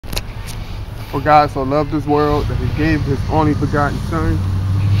For God so loved this world that he gave his only begotten Son,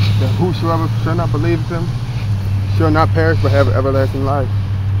 that whosoever shall not believe him shall not perish but have everlasting life.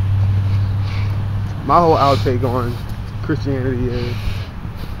 My whole outtake on Christianity is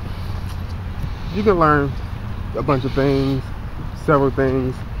you can learn a bunch of things, several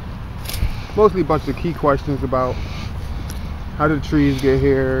things, mostly a bunch of key questions about how did the trees get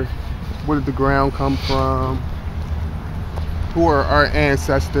here, where did the ground come from, who are our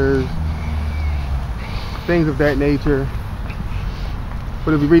ancestors, things of that nature.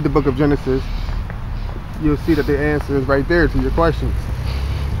 But if you read the book of Genesis, you'll see that the answer is right there to your questions.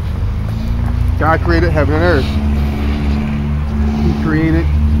 God created heaven and earth. He created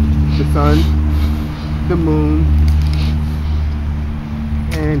the sun, the moon,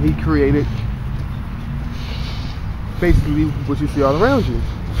 and he created basically what you see all around you.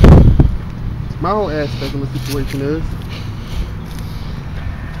 My whole aspect of the situation is,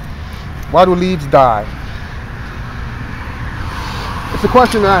 why do leaves die? It's a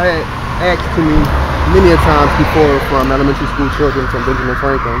question that I had asked to me many a times before from elementary school children from Benjamin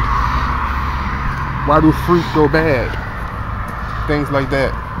Franklin. Why do fruit go bad? Things like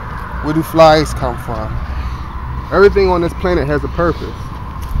that. Where do flies come from? Everything on this planet has a purpose,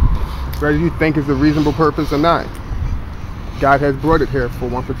 whether you think it's a reasonable purpose or not. God has brought it here for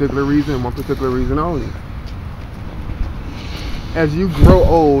one particular reason and one particular reason only. As you grow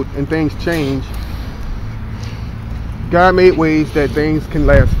old and things change, God made ways that things can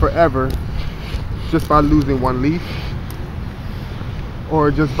last forever just by losing one leaf, or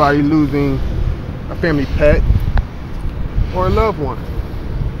just by losing a family pet or a loved one.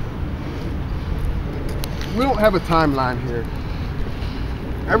 We don't have a timeline here.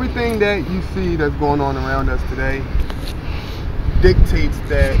 Everything that you see that's going on around us today dictates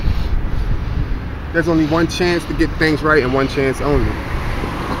that there's only one chance to get things right and one chance only.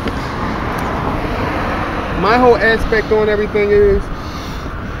 My whole aspect on everything is,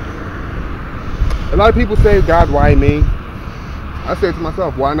 a lot of people say, God, why me? I say to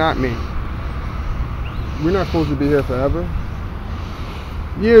myself, why not me? We're not supposed to be here forever.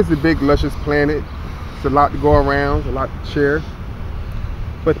 Yeah, it's a big, luscious planet. It's a lot to go around, it's a lot to share.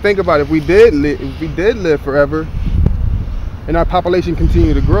 But think about it, if we did live forever, and our population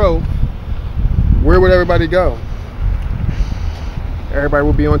continued to grow, where would everybody go? Everybody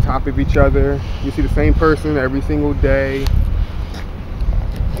will be on top of each other. You see the same person every single day.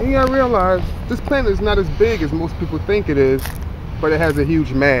 And you gotta realize, this planet is not as big as most people think it is, but it has a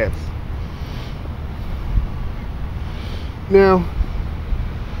huge mass. Now,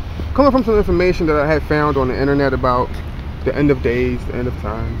 coming from some information that I had found on the internet about the end of days, the end of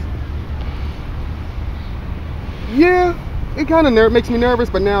times, yeah, it kind of makes me nervous,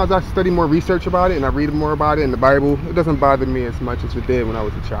 but now as I study more research about it and I read more about it in the Bible, it doesn't bother me as much as it did when I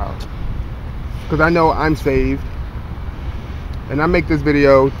was a child. Because I know I'm saved, and I make this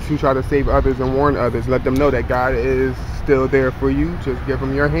video to try to save others and warn others, let them know that God is still there for you. Just give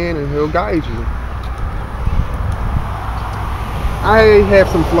him your hand and he'll guide you. I have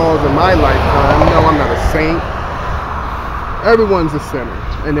some flaws in my lifetime. No, I'm not a saint. Everyone's a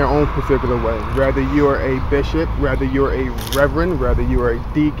sinner in their own particular way. Whether you're a bishop, whether you're a reverend, whether you're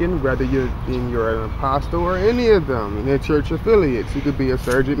a deacon, whether you're an apostle, or any of them in their church affiliates. You could be a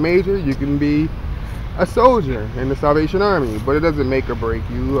sergeant major, you can be a soldier in the Salvation Army, but it doesn't make or break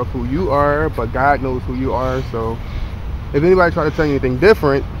you of who you are. But God knows who you are, so if anybody tries to tell you anything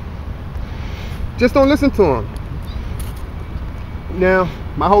different, just don't listen to them. Now,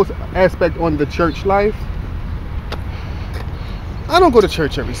 my whole aspect on the church life, I don't go to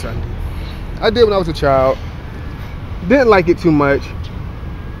church every Sunday. I did when I was a child. Didn't like it too much,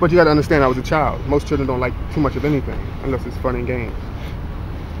 but you got to understand I was a child. Most children don't like too much of anything unless it's fun and games.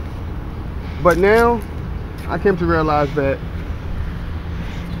 But now, I came to realize that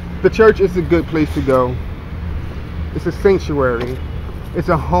the church is a good place to go. It's a sanctuary. It's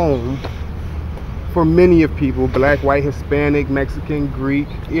a home for many of people, black, white, Hispanic, Mexican, Greek.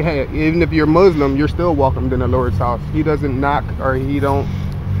 Yeah, even if you're Muslim, you're still welcomed in the Lord's house. He doesn't knock, or he don't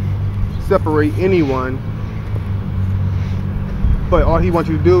separate anyone. But all he wants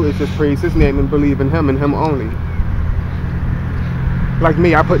you to do is just praise his name and believe in him and him only. Like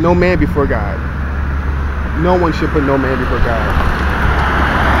me, I put no man before God. No one should put no man before God.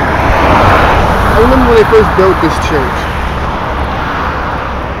 I remember when they first built this church.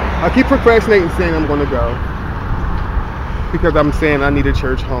 I keep procrastinating saying I'm going to go because I'm saying I need a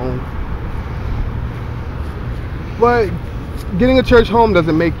church home. But getting a church home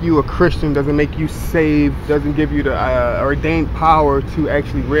doesn't make you a Christian, doesn't make you saved, doesn't give you the ordained power to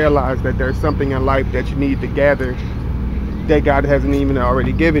actually realize that there's something in life that you need to gather that God hasn't even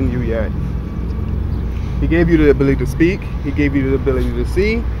already given you yet. He gave you the ability to speak. He gave you the ability to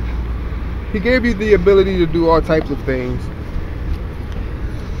see. He gave you the ability to do all types of things.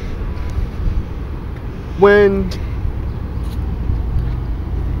 When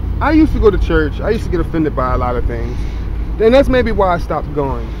I used to go to church, I used to get offended by a lot of things. And that's maybe why I stopped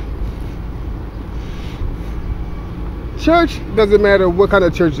going. Church doesn't matter what kind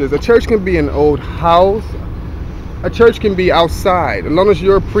of church it is. A church can be an old house. A church can be outside. As long as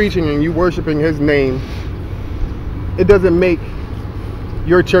you're preaching and you worshiping his name, it doesn't make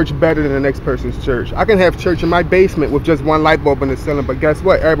your church better than the next person's church. I can have church in my basement with just one light bulb in the ceiling, but guess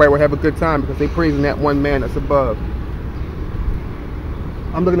what? Everybody will have a good time because they're praising that one man that's above.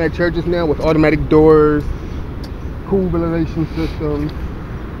 I'm looking at churches now with automatic doors, cool ventilation systems.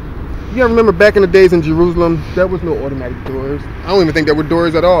 You gotta remember back in the days in Jerusalem, there was no automatic doors. I don't even think there were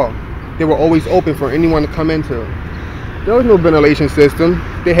doors at all. They were always open for anyone to come into. There was no ventilation system.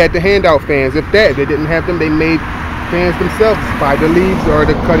 They had the handout fans. If that, they didn't have them, they made fans themselves by the leaves or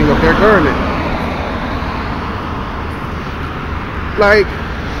the cutting of their garment. Like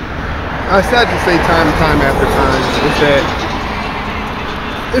I said to say time after time, is that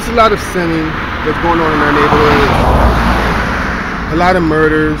it's a lot of sinning that's going on in our neighborhood. A lot of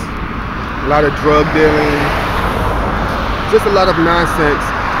murders, a lot of drug dealing, just a lot of nonsense.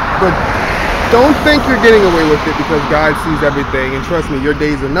 But don't think you're getting away with it because God sees everything, and trust me, your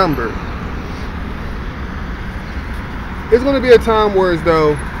days are numbered. It's going to be a time where, as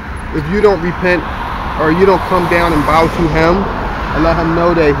though, if you don't repent or you don't come down and bow to him and let him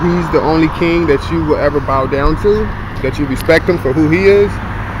know that he's the only king that you will ever bow down to, that you respect him for who he is,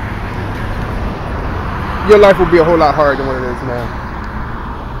 your life will be a whole lot harder than what it is now.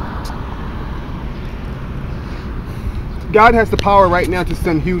 God has the power right now to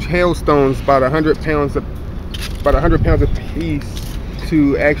send huge hailstones, about 100 pounds apiece,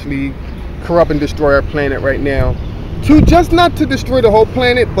 to actually corrupt and destroy our planet right now. Just not to destroy the whole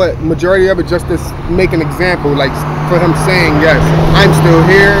planet, but majority of it just to make an example, like for him saying, yes, I'm still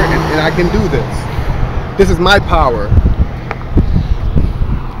here and I can do this. This is my power.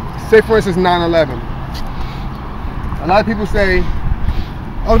 Say for instance 9/11. A lot of people say,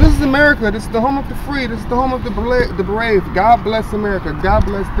 oh, this is America, this is the home of the free, this is the home of the brave, God bless America, God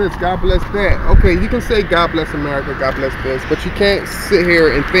bless this, God bless that. Okay, you can say God bless America, God bless this, but you can't sit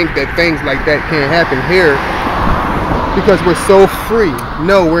here and think that things like that can't happen here because we're so free.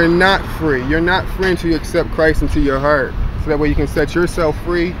 No, we're not free. You're not free until you accept Christ into your heart, so that way you can set yourself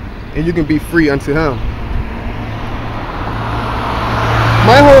free and you can be free unto him.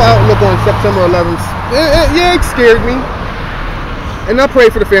 My whole outlook on September 11th, yeah, it scared me. And I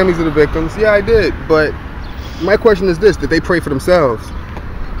prayed for the families of the victims. Yeah, I did. But my question is this: did they pray for themselves?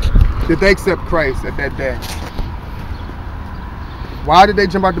 Did they accept Christ at that day? Why did they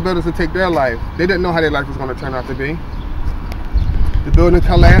jump out the buildings and take their life? They didn't know how their life was going to turn out to be. The building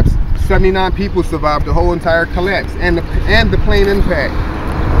collapsed. 79 people survived the whole entire collapse and the plane impact.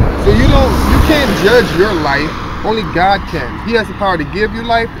 So you can't judge your life. Only God can. He has the power to give you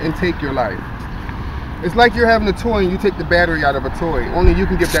life and take your life. It's like you're having a toy and you take the battery out of a toy. Only you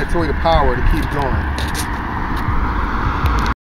can give that toy the power to keep going.